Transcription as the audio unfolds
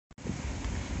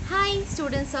Hi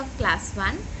students of class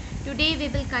 1. Today we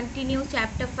will continue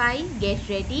chapter 5. Get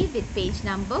ready with page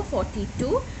number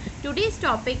 42. Today's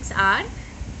topics are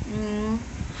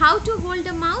how to hold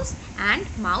a mouse and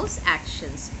mouse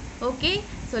actions. Okay,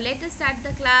 so let us start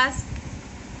the class.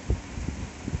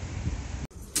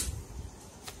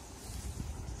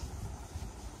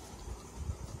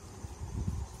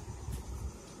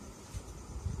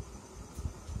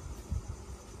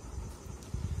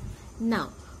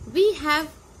 Now we have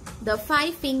the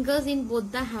 5 fingers in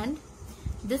both the hand.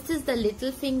 This is the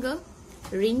little finger,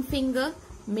 ring finger,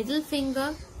 middle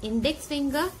finger, index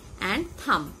finger and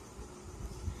thumb.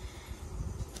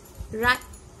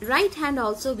 Right hand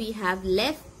also we have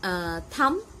left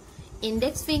thumb,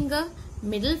 index finger,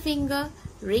 middle finger,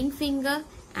 ring finger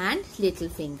and little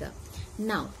finger.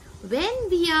 Now when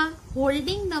we are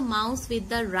holding the mouse with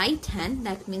the right hand,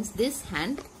 that means this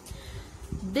hand,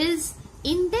 this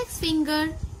index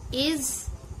finger is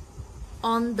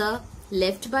on the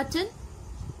left button,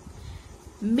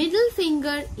 middle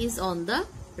finger is on the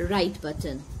right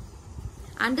button.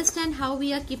 Understand how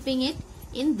we are keeping it?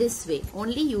 In this way,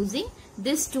 only using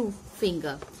this 2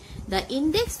 finger. The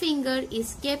index finger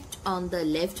is kept on the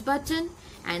left button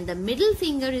and the middle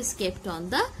finger is kept on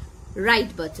the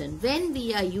right button when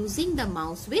we are using the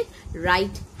mouse with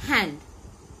right hand.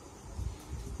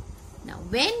 Now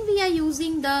when we are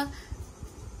using the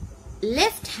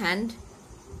left hand,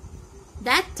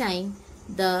 that time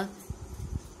the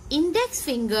index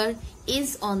finger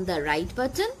is on the right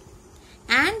button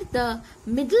and the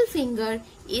middle finger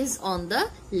is on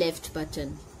the left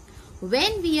button.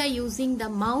 When we are using the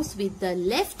mouse with the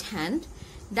left hand,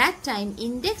 that time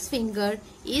index finger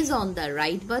is on the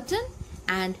right button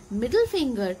and middle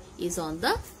finger is on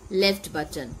the left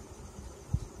button.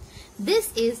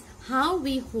 This is how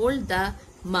we hold the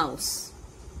mouse.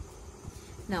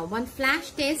 Now one flash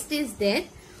test is there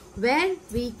where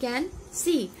we can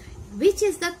see which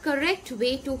is the correct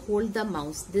way to hold the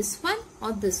mouse, this one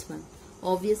or this one.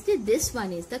 Obviously this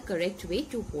one is the correct way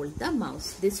to hold the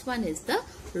mouse. This one is the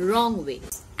wrong way.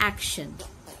 Action.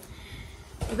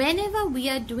 Whenever we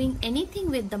are doing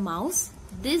anything with the mouse,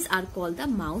 these are called the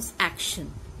mouse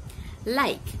action.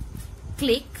 Like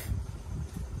click.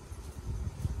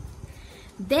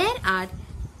 There are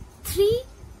 3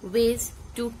 ways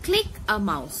to click a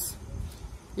mouse.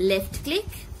 Left click,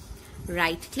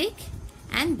 right click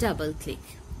and double click.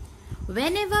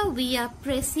 Whenever we are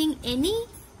pressing any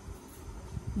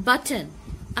button,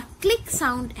 a click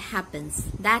sound happens.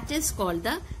 That is called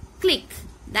the click.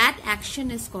 That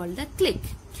action is called the click.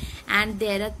 And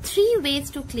there are 3 ways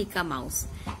to click a mouse.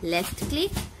 Left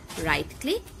click, right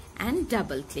click and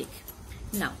double click.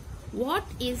 Now, what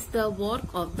is the work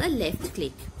of the left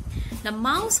click? The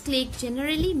mouse click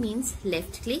generally means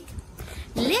left click.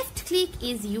 Left click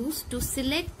is used to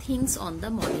select things on the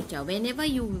monitor. Whenever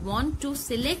you want to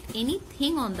select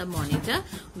anything on the monitor,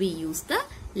 we use the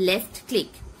left click.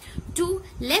 To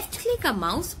left click a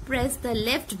mouse, press the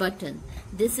left button.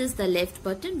 This is the left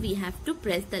button. We have to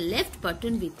press the left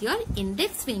button with your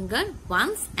index finger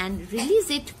once and release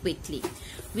it quickly.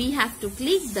 We have to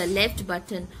click the left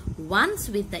button once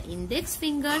with the index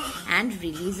finger and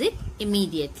release it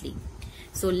immediately.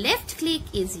 So left click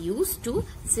is used to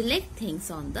select things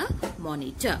on the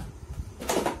monitor.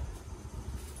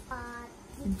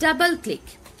 Double click.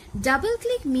 Double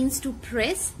click means to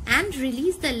press and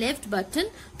release the left button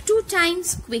 2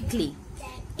 times quickly.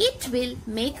 It will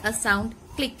make a sound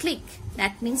click click.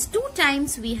 That means 2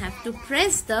 times we have to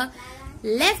press the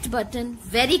left button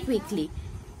very quickly.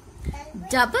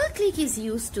 Double click is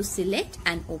used to select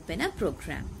and open a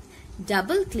program.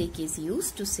 Double click is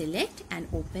used to select and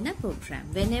open a program.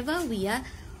 Whenever we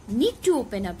need to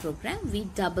open a program, we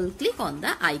double click on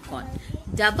the icon.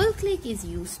 Double click is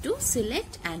used to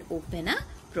select and open a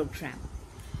program.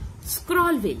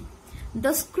 Scroll wheel.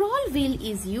 The scroll wheel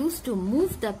is used to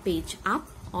move the page up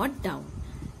or down.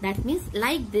 That means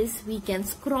like this we can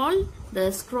scroll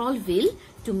the scroll wheel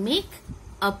to make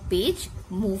a page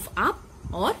move up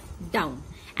or down.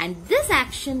 And this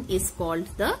action is called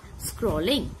the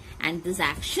scrolling. And this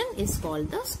action is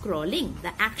called the scrolling.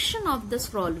 The action of the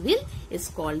scroll wheel is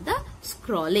called the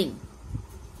scrolling.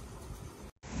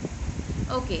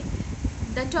 Okay,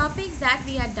 the topics that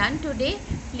we are done today,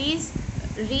 please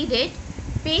read it.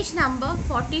 Page number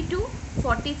 42,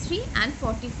 43 and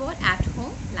 44 at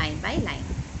home line by line.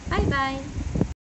 Bye bye.